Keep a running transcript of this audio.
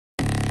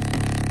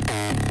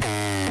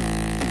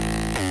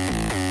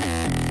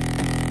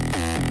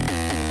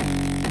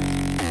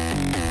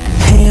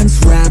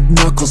Hands wrapped,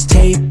 knuckles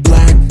taped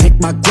black. Pick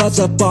my gloves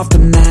up off the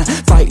mat.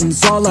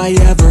 Fighting's all I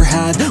ever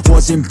had.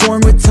 Wasn't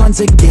born with tons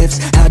of gifts.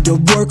 Had to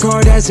work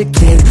hard as a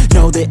kid.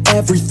 Know that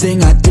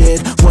everything I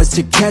did was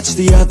to catch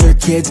the other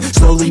kids.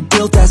 Slowly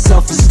built that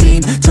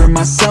self-esteem. Turned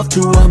myself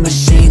to a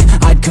machine.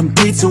 I'd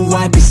compete so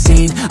I'd be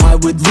seen. I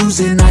would lose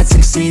and I'd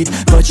succeed,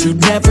 but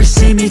you'd never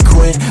see me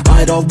quit.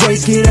 I'd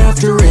always get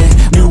after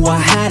it. Knew I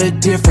had a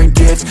different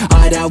gift.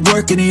 I'd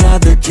outwork any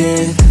other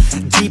kid.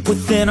 Deep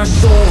within our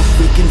souls,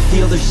 we can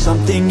feel there's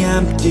something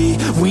empty.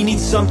 We need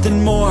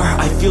something more.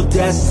 I feel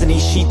destiny,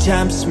 she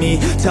tempts me.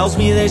 Tells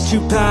me there's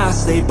two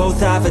paths, they both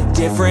have a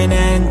different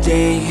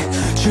ending.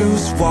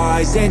 Choose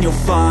wise and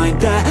you'll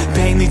find that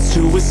pain leads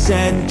to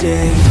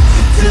ascending.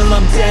 Till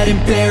I'm dead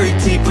and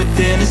buried deep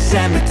within a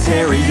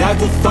cemetery, I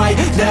will fight,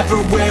 never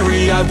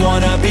weary, I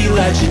wanna be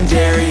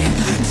legendary.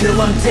 Till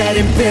I'm dead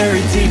and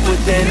buried deep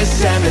within a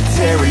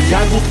cemetery,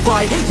 I will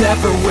fight,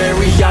 never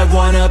weary, I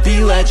wanna be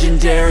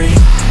legendary.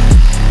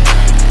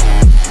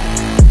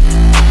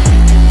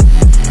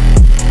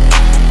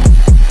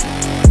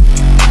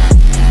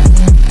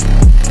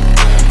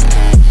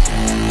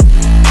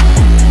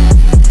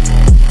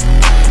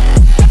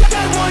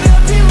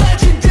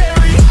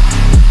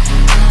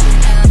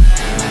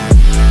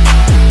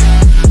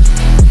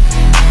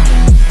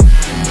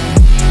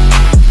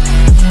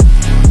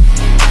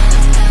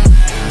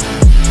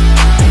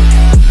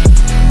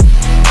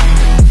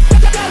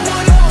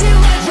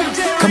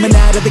 Coming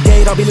out of the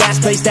gate, I'll be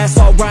last place, that's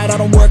alright. I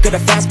don't work at a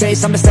fast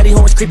pace, I'm a steady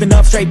horse creeping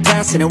up, straight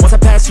passing. And once I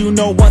pass you,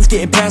 no one's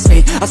getting past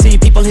me. I've seen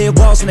people hit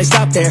walls and they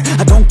stop there.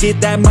 I don't get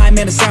that mind,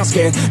 man, it sounds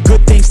scared.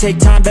 Good things take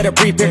time, better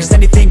prepare, cause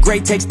anything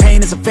great takes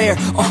pain as a fair.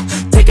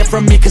 Take it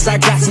from me, cause I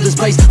got to this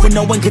place where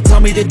no one can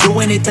tell me to do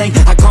anything.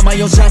 I call my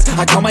own shots,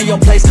 I call my own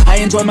place. I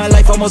enjoy my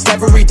life almost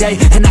every day,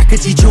 and I could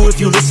teach you if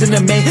you listen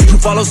to me. You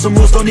follow some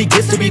rules, don't need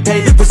gifts to be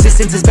paid.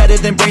 Persistence is better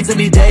than brains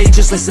any day.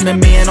 Just listen to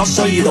me and I'll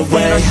show you the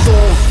way. In our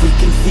souls, we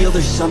can feel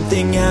there's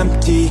something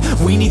empty.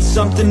 We need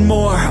something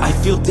more. I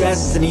feel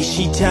destiny,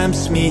 she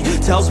tempts me.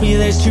 Tells me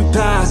there's two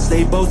paths,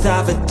 they both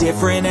have a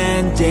different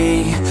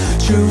ending.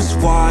 Choose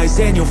wise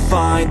and you'll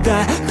find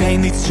that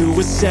pain leads to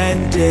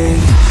ascending.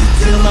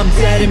 Till I'm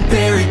dead and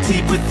buried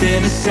deep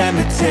within a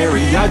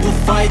cemetery, I will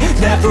fight,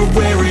 never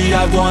weary,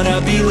 I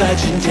wanna be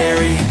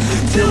legendary.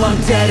 Till I'm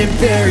dead and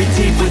buried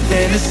deep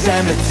within a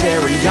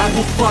cemetery, I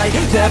will fight,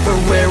 never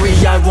weary,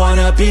 I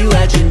wanna be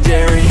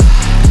legendary.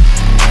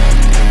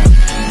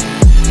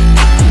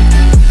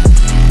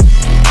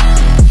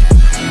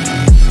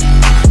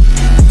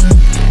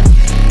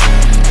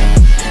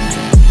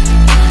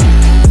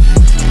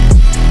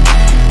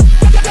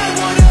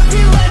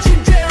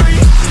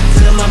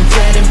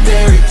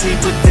 Deep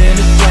within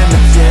a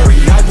cemetery,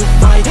 I will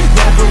fight,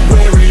 never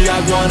weary, I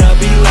wanna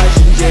be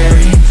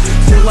legendary.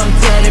 Till I'm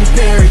dead and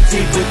buried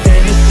deep within